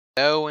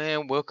Hello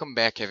and welcome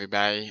back,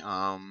 everybody.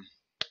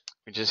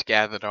 We just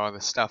gathered all the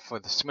stuff for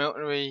the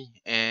smeltery,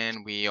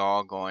 and we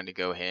are going to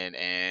go ahead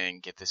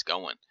and get this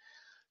going.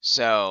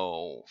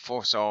 So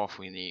first off,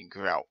 we need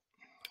grout.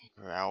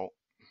 Bam,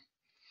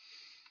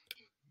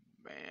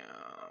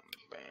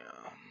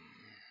 bam.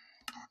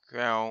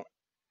 Grout.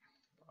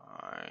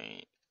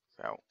 Alright.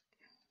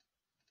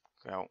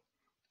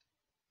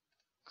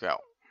 Grout.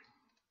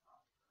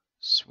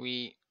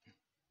 Sweet.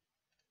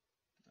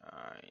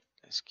 Alright,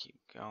 let's keep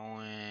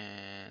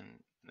going.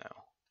 No.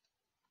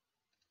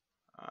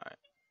 Alright.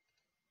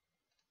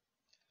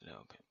 A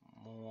little bit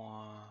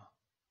more.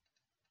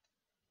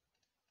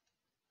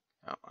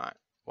 Oh, alright.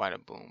 Wada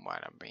boom,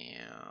 wada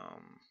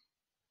bam.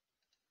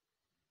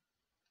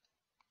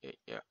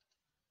 Yeah.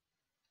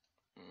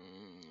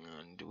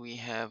 Do we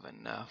have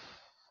enough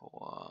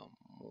for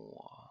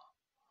more?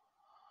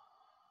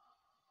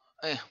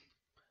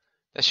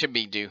 That should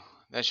be do.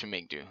 That should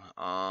make do.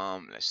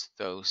 Let's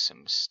throw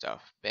some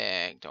stuff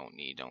back. Don't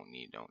need.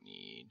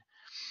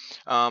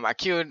 I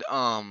killed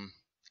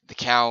the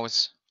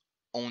cows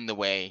on the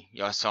way.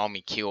 Y'all saw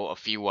me kill a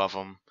few of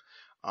them.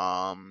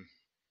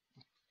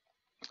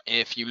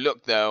 If you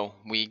look though,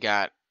 we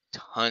got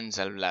tons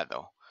of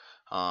leather.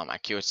 I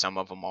killed some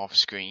of them off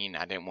screen.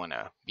 I didn't want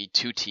to be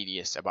too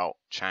tedious about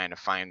trying to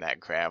find that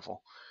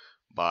gravel,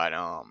 but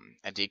I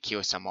did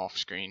kill some off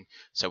screen,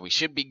 so we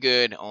should be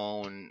good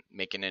on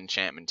making an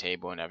enchantment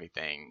table and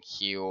everything.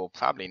 Heal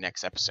probably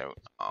next episode.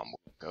 We'll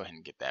go ahead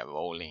and get that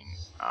rolling.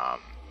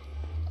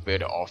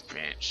 Build an off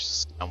branch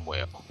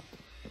somewhere,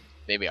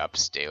 maybe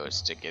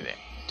upstairs to get it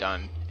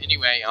done.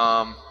 Anyway,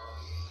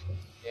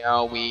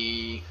 yeah,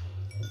 we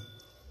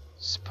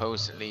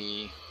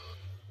supposedly.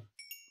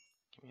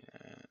 Give me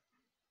that.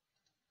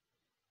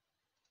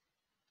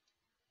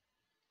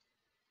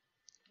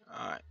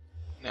 Alright.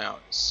 Now,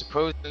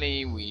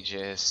 supposedly we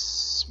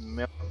just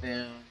smelt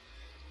them.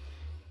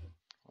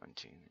 1,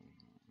 2.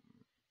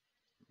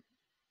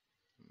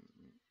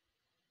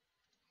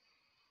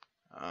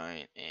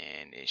 Alright,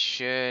 and it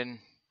should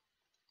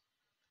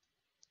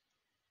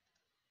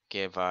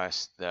give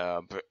us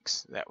the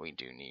bricks that we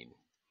do need.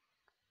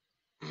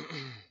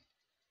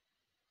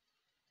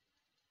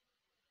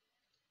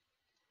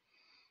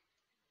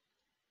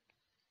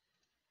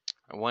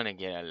 I want to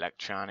get an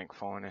electronic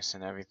furnace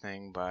and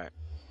everything, but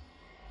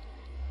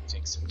it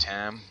takes some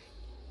time.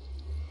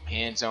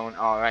 Hands on.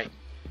 Alright.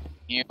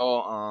 Let's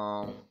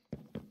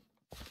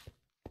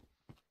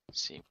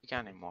see if we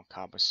got any more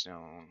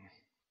cobblestone.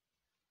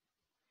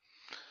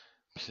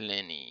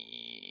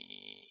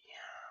 Plenty.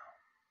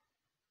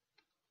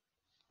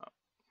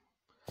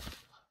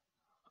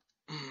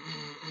 Let's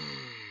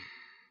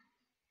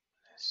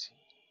see.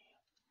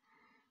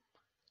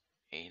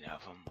 8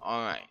 of them.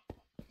 Alright.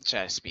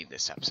 Try to speed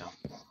this up some.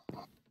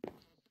 What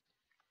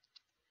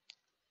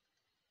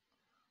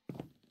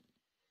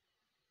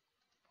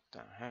the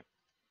heck?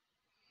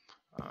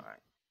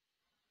 Alright.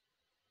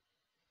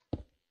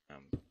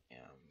 Bam, bam.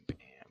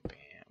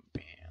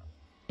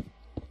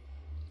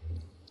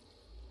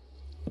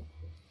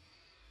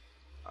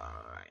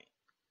 Alright.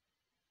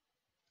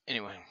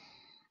 Anyway.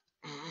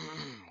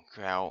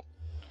 Grout.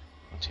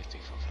 1, 2, 3,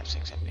 4, 5,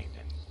 6, 7, 8,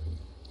 10.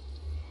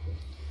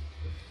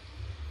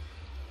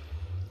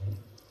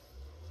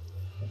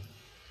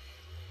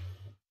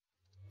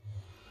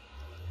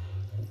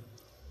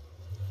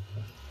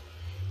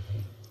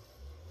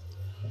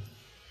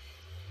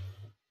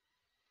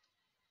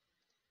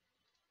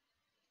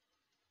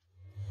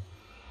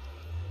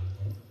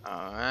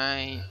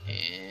 Alright,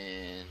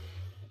 and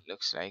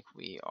looks like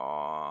we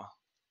are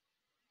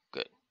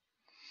good.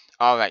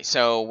 Alright,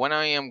 so what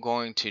I am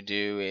going to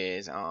do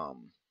is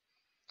I'm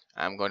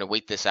going to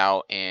wait this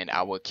out, and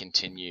I will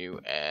continue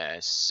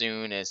as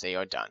soon as they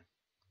are done.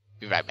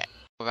 Be right back.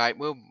 Alright,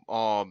 we're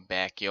all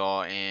back,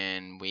 y'all,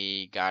 and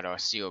we got our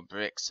sealed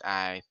bricks.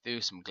 I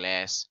threw some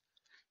glass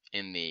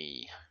in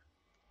the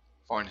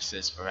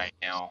furnaces for right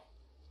now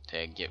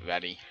to get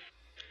ready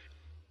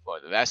for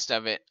the rest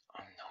of it,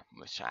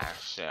 which I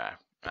should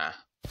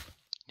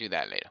do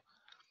that later.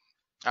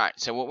 Alright,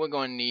 so what we're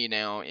going to need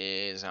now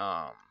is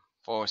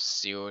 4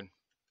 sealed,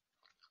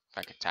 if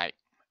I could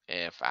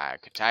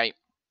type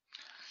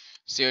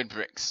sealed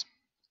bricks.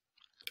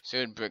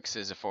 Sealed bricks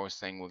is the first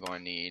thing we're going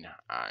to need.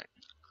 Alright.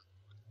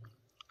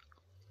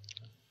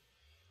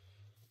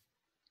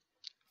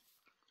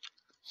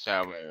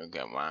 So we'll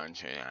get 1,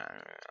 2,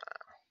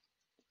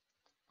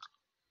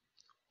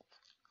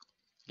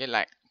 get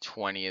like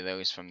 20 of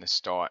those from the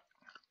start.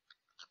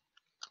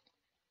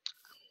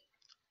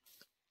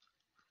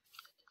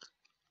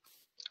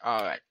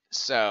 Alright,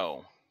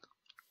 so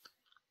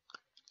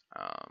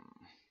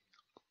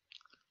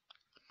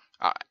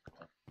alright.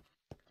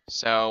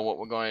 So what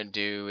we're going to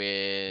do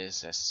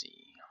is, let's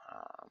see,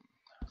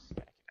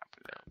 back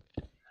it up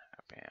a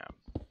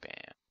little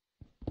bit.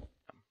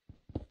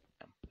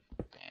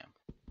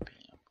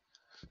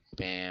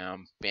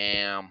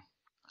 Bam.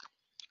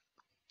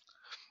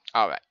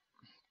 Alright.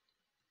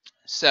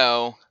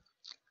 So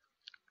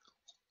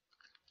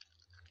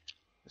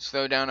let's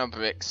throw down our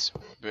bricks.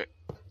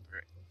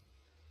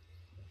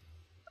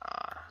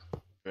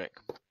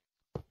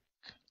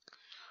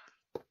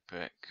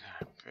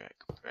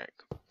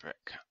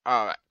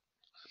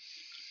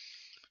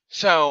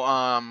 So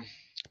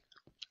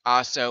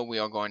also we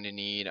are going to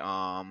need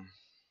a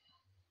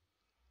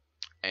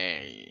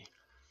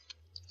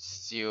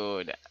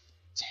sealed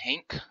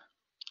tank.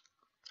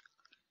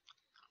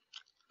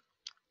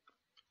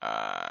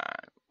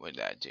 What did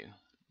I do?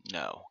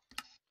 No.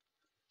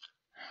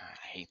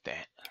 I hate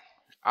that.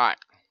 Alright.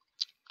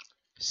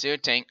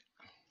 Sealed tank.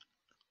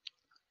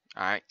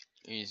 Alright.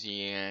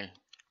 Easy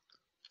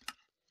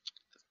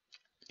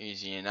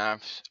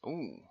enough.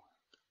 Ooh.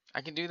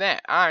 I can do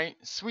that. Alright,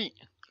 sweet.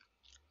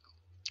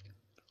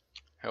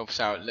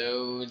 Helps out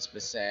loads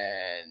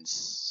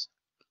besides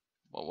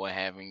what we're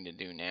having to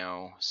do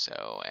now.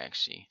 So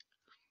actually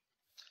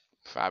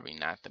probably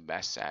not the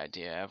best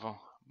idea ever.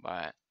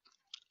 But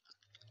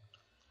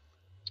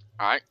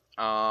alright.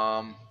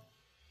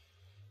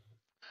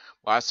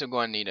 We're also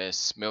going to need a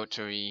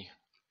smeltery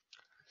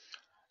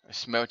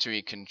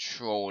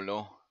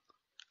controller.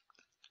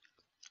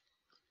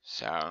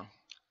 So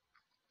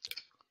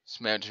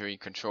smeltery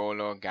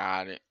controller,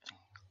 got it.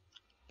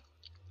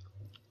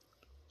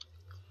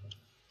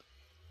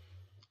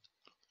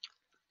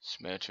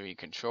 Smeltery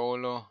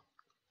controller,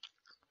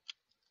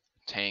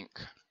 tank.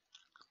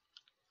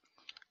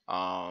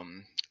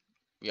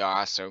 We are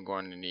also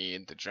going to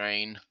need the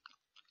drain.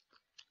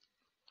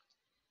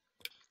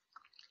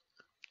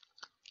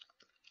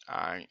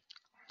 Alright.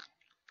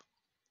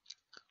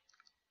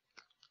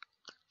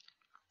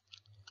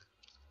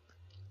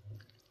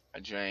 A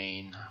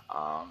drain.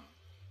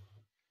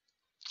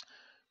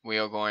 We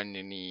are going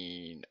to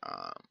need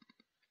a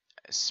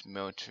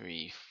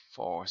smeltery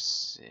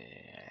faucet.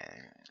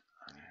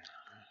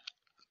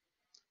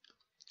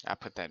 I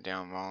put that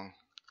down wrong.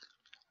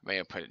 May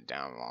have put it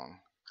down wrong.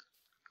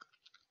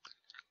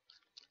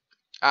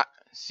 Ah,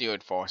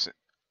 sealed faucet.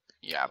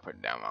 Yeah, I put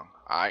it down wrong.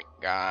 Alright,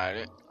 got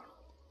it.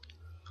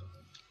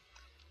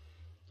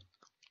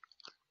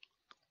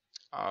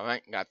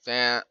 Alright, got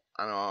that.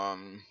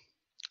 We're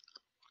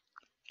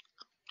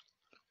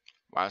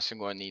also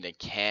going to need a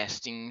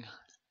casting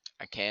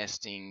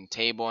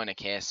table and a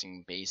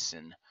casting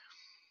basin.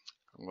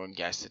 I'm going to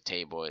guess the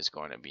table is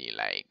going to be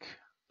like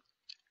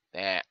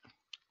that.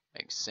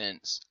 Makes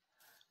sense.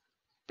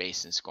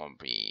 Basin's going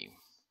to be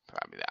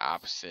probably the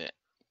opposite.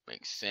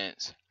 Makes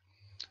sense.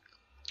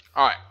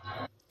 Alright.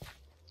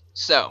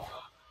 So,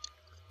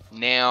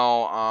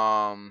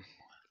 now,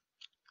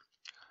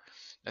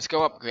 let's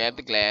go up, grab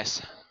the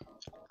glass.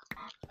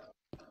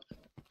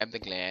 Grab the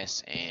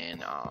glass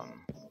and,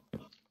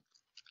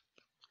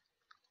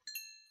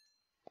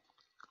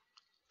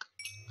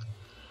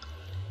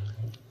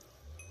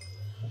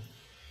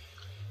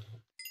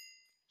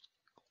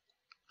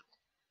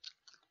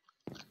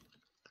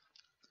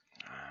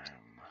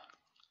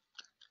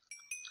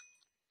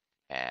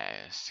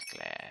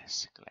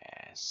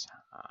 glass.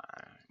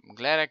 I'm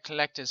glad I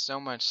collected so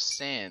much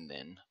sand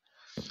then.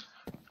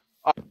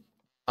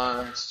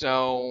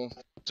 So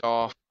first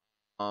off,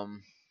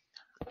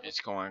 it's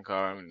going to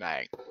go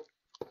like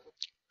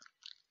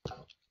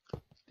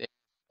this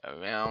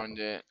around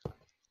it.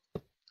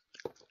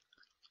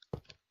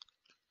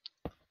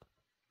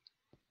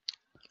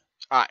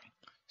 Alright,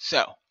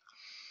 so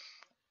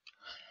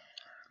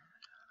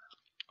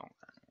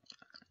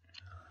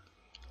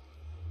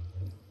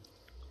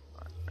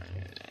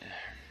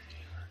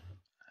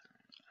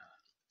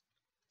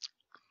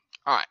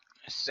alright,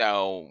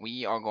 so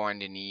we are going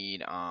to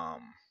need a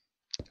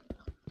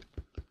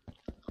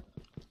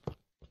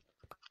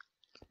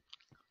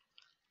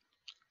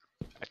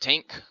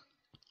tank.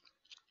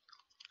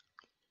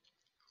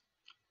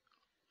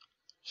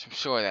 I'm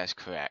sure that's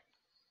correct.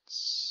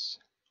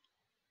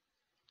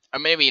 Or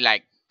maybe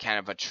like kind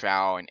of a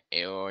trial and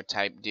error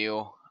type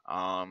deal.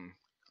 And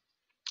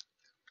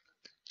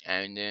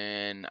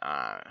then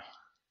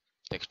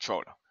the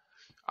controller.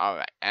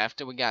 Alright,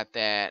 after we got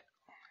that,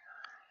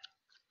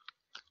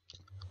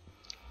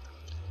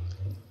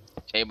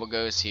 table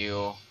goes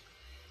here,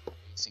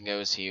 basin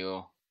goes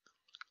here.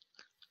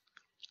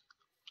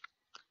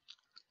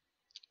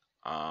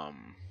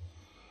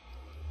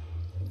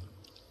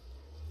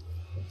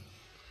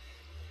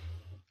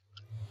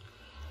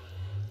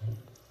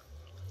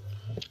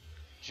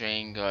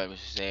 Drain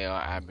goes there,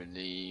 I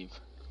believe.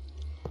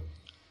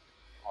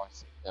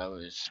 Faucet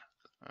goes.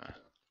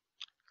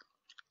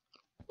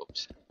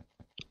 Oops.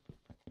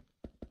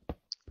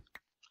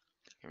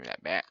 Give me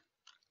that back.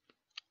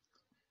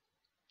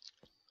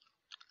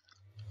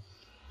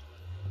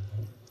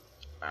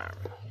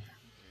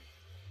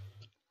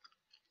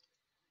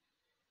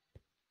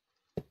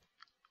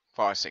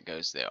 Faucet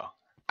goes there,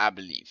 I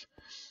believe.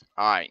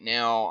 Alright,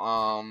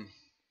 now,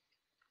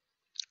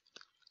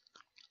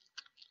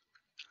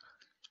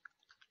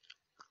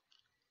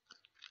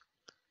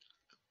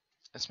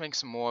 let's make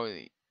some more of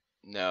the.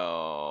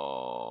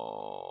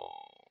 No.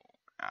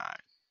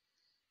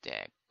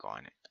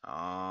 Daggone it.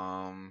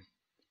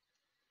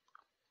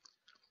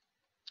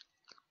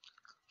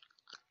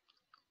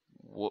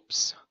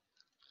 Whoops.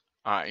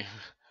 Alright.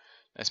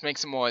 Let's make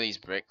some more of these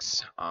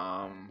bricks.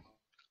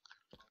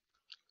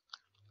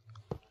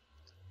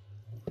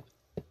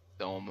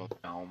 Dome.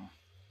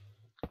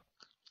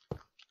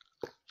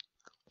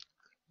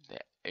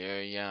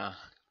 area.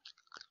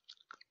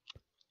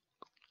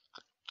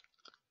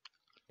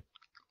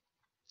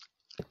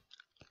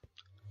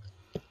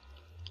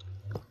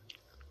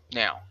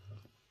 Now,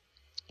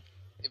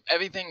 if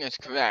everything is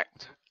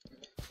correct,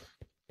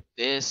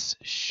 this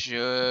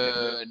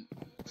should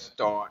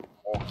start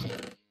walking.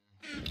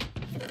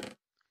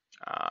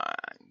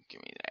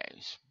 Give me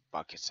those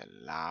buckets of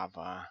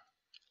lava.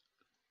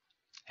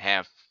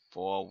 Have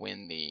 4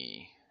 when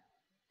the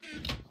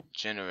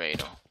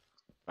generator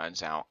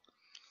runs out.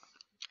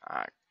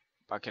 Alright,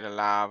 bucket of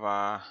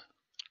lava,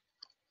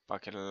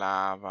 bucket of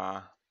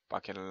lava,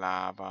 bucket of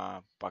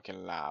lava, bucket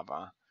of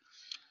lava.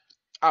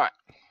 Alright,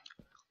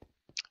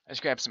 let's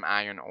grab some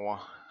iron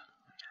ore,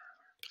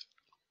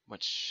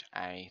 which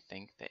I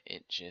think that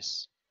it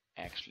just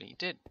actually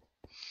did.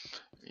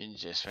 It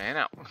just ran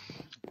out. Alright,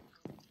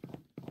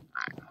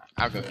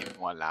 I'll go get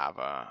more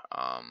lava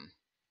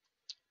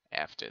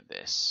after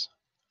this.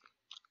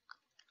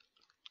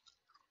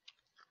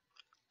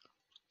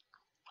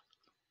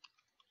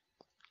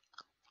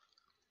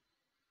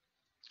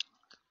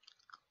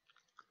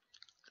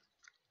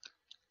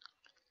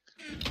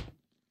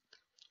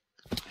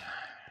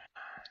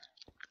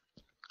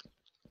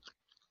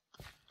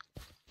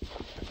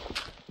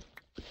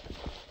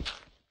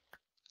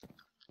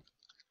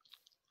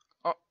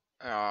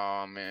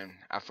 Oh man,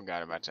 I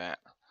forgot about that.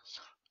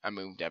 I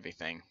moved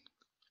everything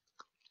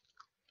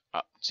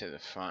up to the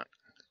front.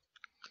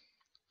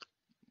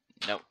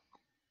 Nope.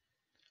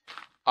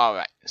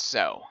 Alright,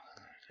 so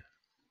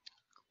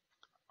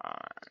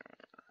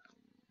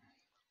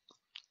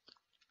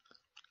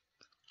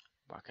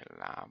bucket of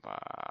lava,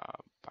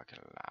 bucket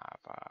of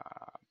lava,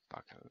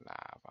 bucket of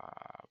lava,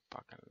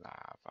 bucket of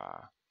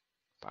lava,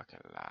 bucket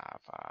of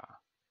lava,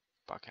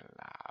 bucket of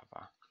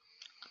lava.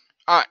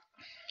 Alright,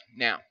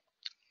 now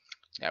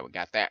that we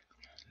got that,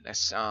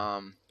 let's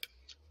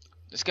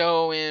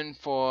go in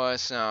for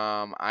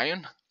some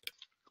iron.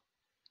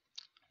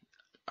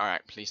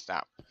 Alright, please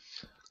stop.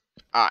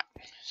 Alright,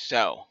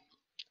 so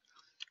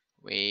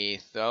we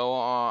throw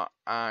our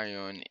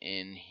iron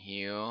in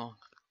here.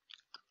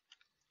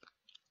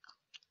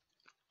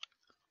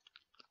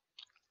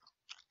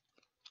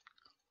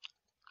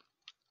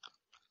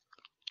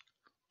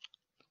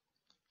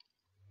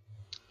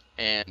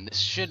 And this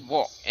should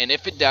work. And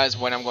if it does,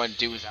 what I'm going to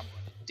do is I'm going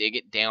to dig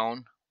it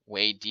down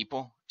way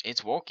deeper.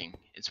 It's working.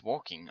 It's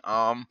working.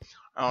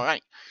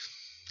 Alright.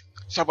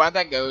 So while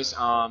that goes,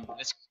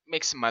 let's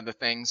make some other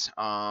things.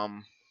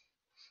 Wow,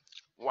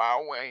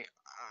 wait.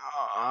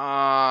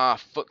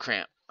 Foot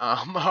cramp.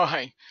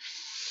 Alright.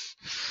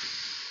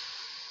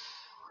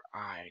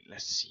 Alright,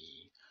 let's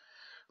see.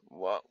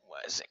 What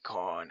was it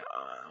called?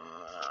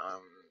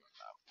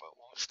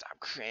 Stop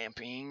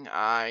cramping.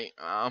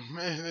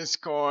 It's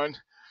called.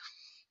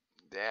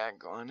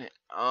 Daggone it.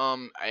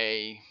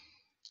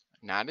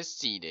 Not a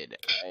seeded,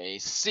 a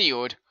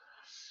sealed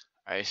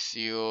glass.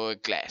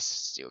 Sealed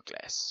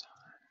glass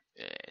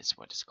is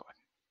what it's called.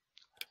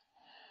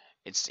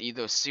 It's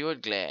either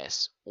sealed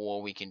glass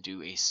or we can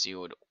do a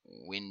sealed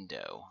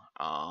window.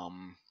 I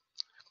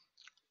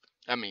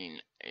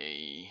mean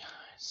a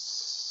smelt.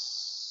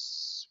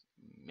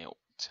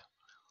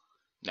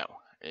 No,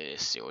 it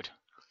is sealed.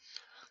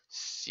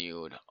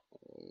 Sealed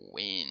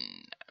window.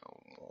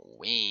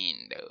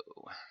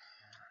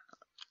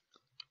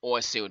 Or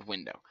a sealed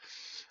window.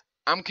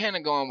 I'm kind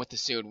of going with the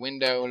sealed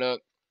window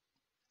look.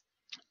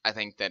 I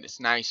think that it's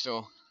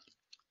nicer.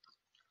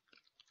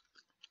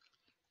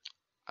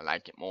 I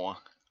like it more.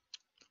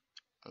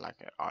 I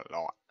like it a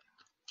lot.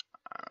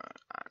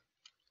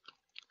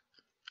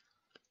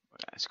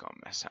 That's gonna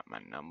mess up my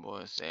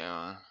numbers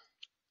there.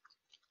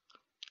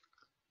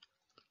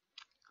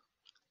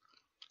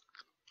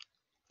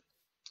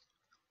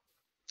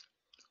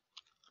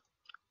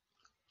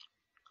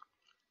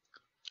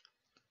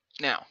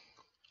 Now,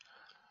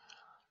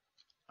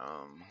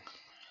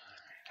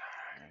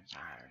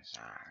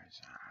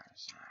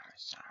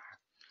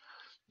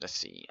 let's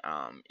see.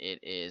 It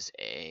is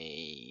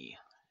a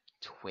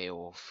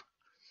 12.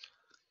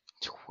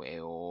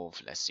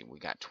 Let's see, we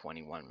got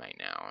 21 right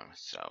now,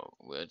 so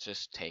we'll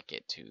just take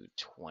it to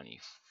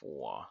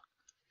 24,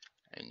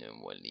 and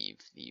then we'll leave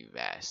the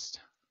rest,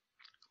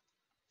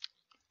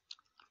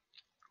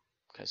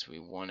 because we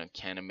want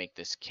to kind of make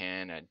this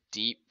kind of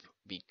deep,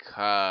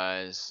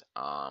 because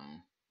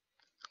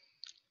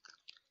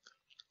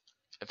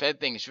if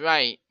everything's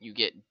right, you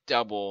get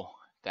double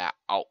that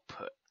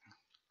output.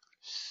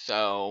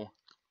 So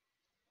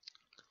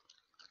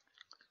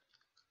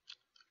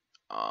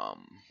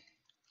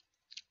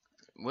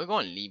we're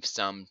going to leave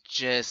some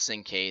just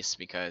in case,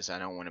 because I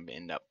don't want to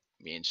end up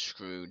being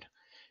screwed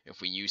if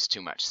we use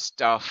too much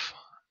stuff.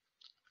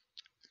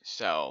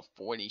 So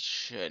 40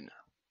 should,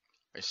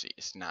 let's see,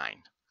 it's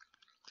 9.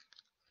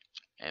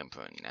 And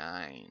for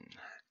 9,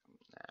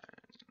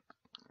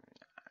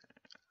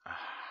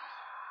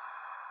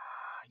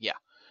 yeah.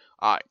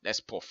 Alright,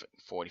 that's perfect.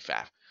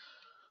 45.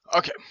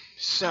 Okay,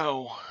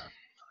 so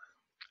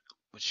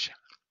which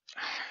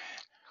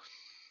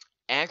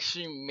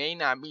actually may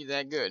not be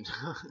that good.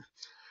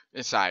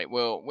 It's alright.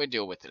 We'll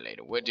deal with it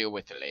later. We'll deal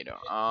with it later.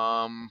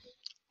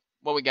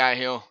 What we got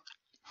here?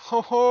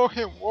 Ho ho!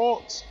 It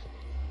works.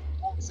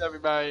 Works,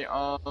 everybody.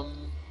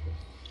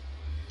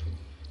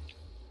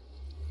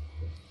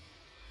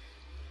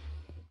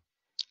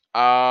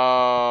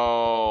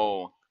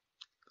 Oh.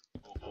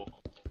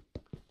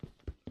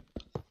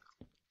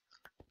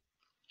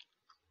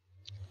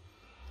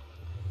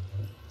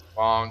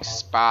 Wrong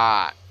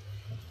spot.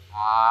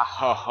 Ah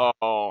ho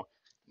ho.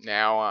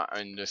 Now I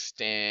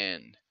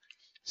understand.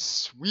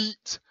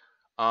 Sweet.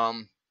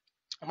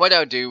 What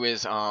I'll do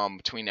is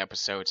between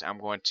episodes I'm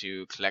going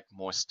to collect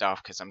more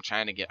stuff because I'm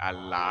trying to get a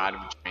lot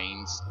of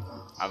drains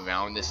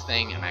around this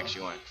thing. I'm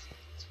actually going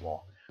to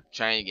wall.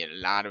 Trying to get a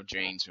lot of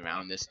drains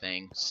around this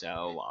thing,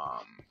 so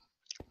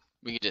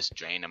we can just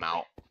drain them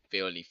out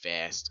fairly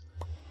fast.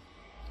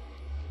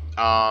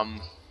 But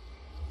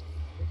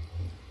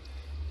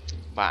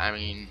I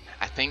mean,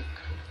 I think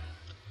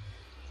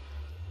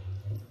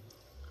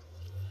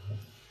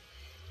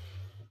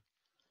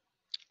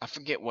I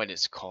forget what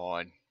it's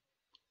called.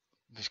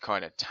 If it's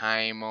called a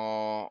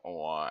timer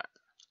or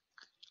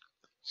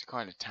is it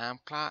called a time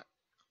clock?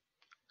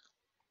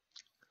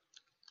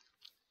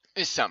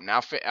 It's something.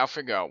 I'll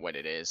figure out what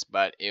it is,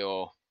 but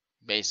it'll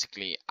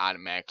basically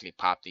automatically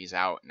pop these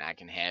out, and I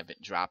can have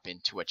it drop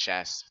into a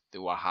chest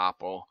through a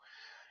hopper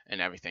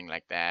and everything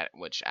like that.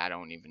 Which I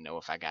don't even know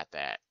if I got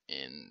that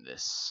in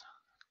this.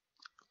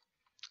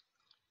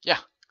 Yeah,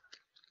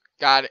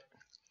 got it.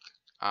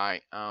 All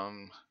right.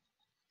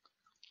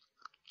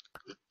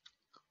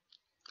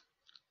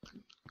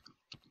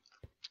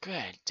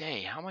 Good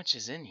day. How much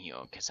is in here?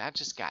 Cause I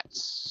just got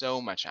so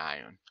much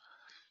iron.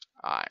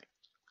 All right.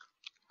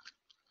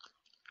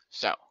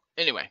 So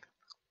anyway,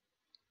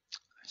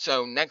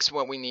 so next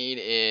what we need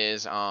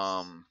is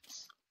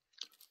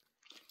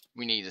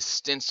we need a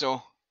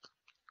stencil.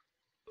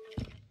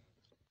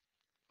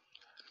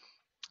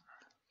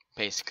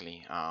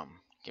 Basically,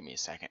 give me a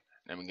second.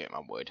 Let me get my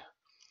wood.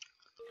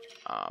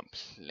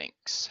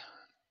 Planks.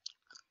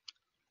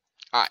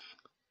 All right.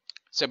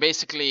 So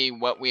basically,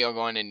 what we are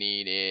going to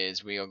need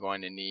is we are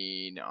going to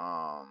need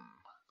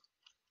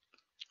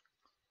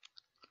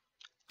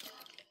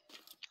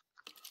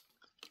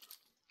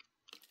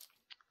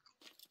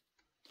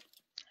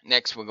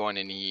next we're going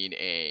to need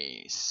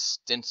a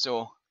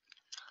stencil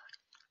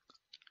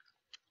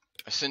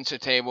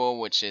table,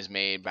 which is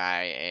made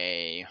by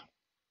a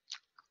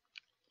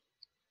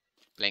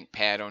blank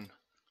pattern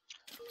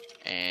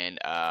and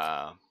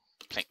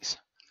planks.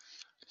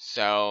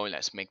 So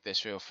let's make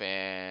this real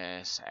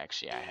fast.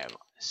 Actually, I have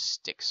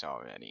sticks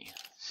already.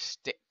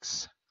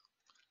 Sticks.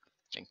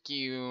 Thank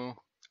you.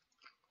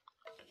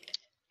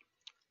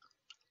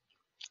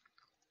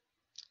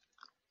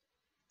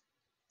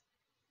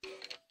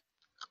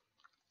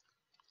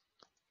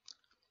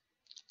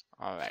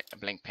 Alright, a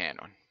blank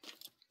pattern.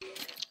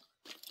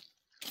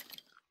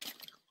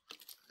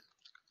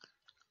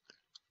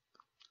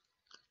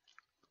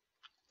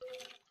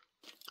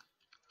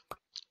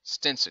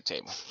 Stencil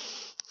table.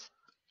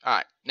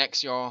 Alright,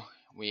 next y'all,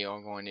 we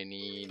are going to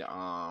need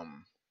a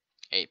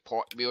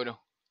port builder.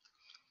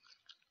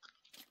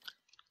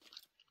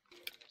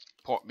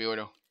 Port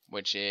builder,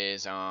 which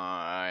is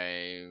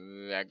a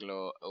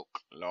regular oak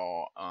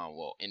log,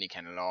 well, any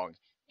kind of log,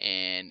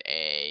 and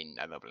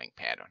another blank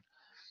pattern,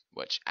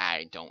 which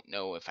I don't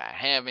know if I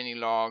have any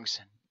logs.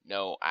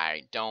 No,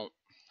 I don't.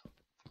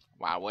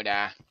 Why would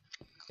I?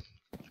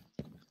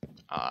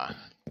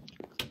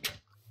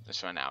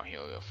 Let's run out here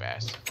real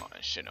fast. Oh,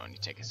 it should only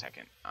take a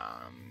second.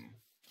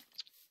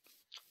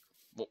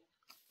 Whoa.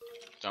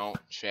 Don't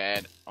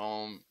tread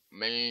on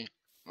me.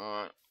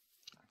 Y'all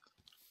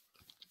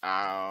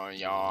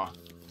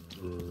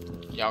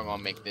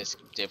gonna make this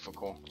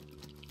difficult.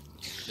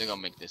 They're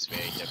gonna make this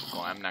very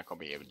difficult. I'm not gonna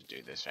be able to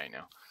do this right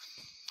now.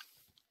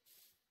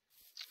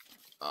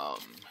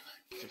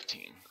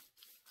 15.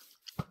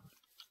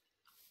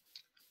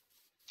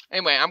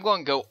 Anyway, I'm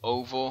gonna go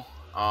over,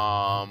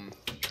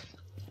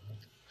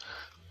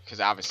 because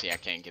obviously I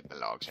can't get the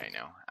logs right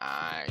now.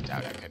 I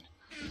doubt I could.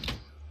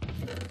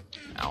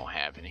 I don't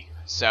have any.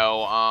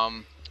 So,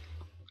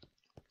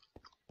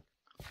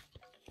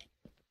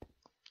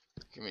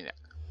 give me that.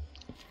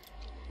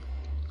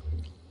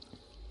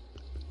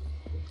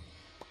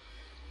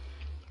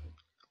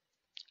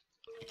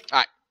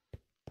 Alright.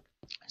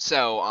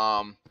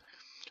 So,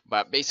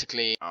 but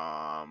basically,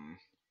 I'm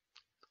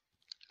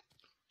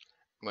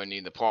gonna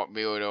need the port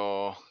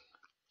builder,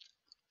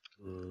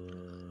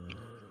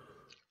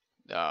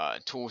 the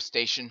tool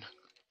station.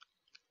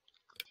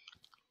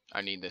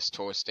 I need this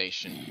tool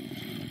station.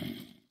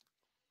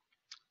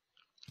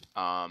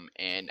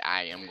 And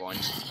I am going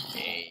to need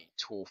a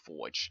tool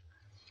forge.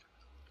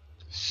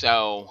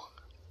 So,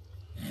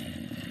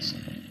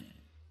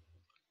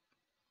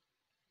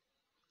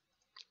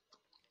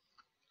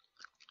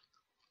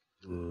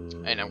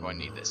 and I'm going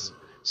to need this.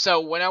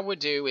 So what I would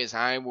do is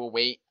I will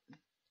wait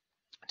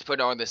to put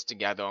all this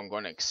together. I'm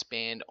going to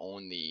expand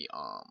on the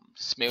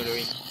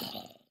Smeltery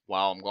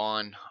while I'm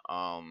gone,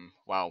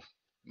 while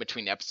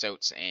between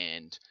episodes,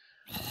 and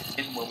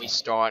And when we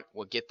start,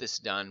 we'll get this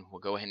done. We'll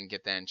go ahead and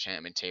get that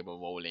enchantment table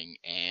rolling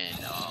and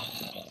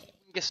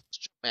get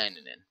man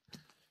in.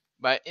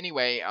 But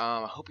anyway,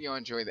 I hope you all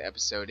enjoyed the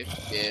episode. If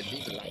you did,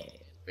 leave a like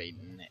and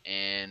rating,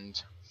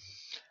 and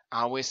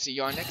I will see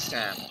y'all next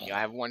time. Y'all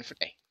have a wonderful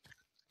day.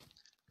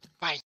 Bye.